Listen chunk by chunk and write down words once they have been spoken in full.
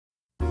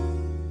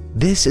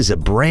This is a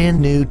brand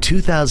new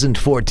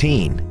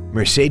 2014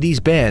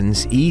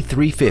 Mercedes-Benz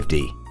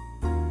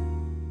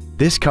E350.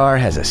 This car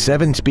has a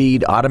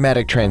 7-speed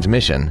automatic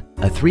transmission,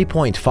 a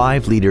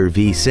 3.5-liter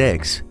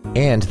V6,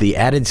 and the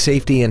added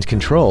safety and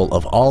control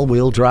of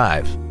all-wheel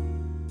drive.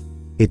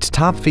 Its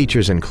top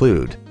features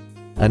include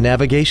a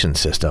navigation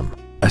system,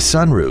 a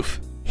sunroof,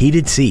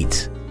 heated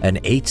seats, an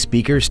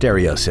 8-speaker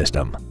stereo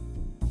system,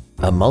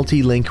 a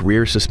multi-link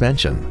rear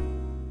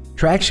suspension,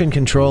 traction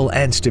control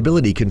and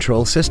stability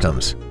control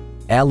systems,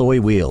 alloy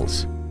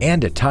wheels,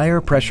 and a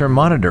tire pressure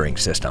monitoring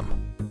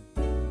system.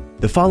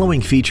 The following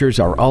features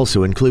are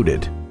also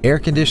included: air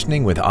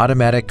conditioning with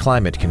automatic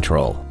climate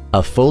control,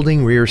 a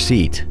folding rear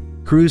seat,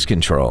 cruise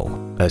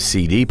control, a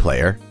CD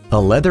player, a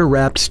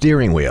leather-wrapped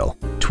steering wheel,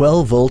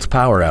 12-volt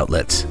power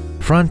outlets,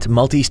 front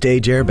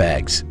multi-stage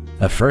airbags,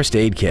 a first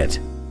aid kit,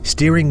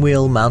 steering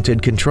wheel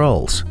mounted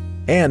controls,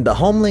 and the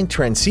HomeLink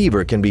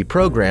transceiver can be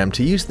programmed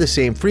to use the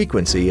same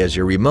frequency as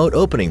your remote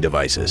opening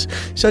devices,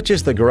 such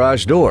as the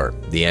garage door,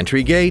 the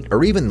entry gate,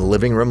 or even the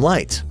living room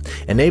lights,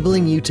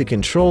 enabling you to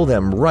control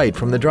them right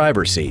from the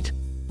driver's seat.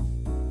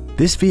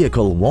 This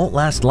vehicle won't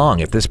last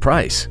long at this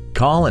price.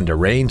 Call and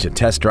arrange a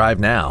test drive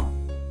now.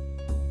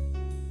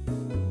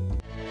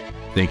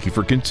 Thank you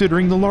for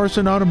considering the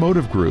Larson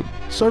Automotive Group,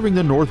 serving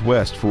the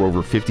Northwest for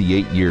over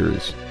 58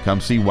 years.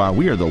 Come see why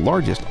we are the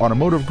largest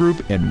automotive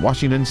group in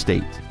Washington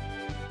State.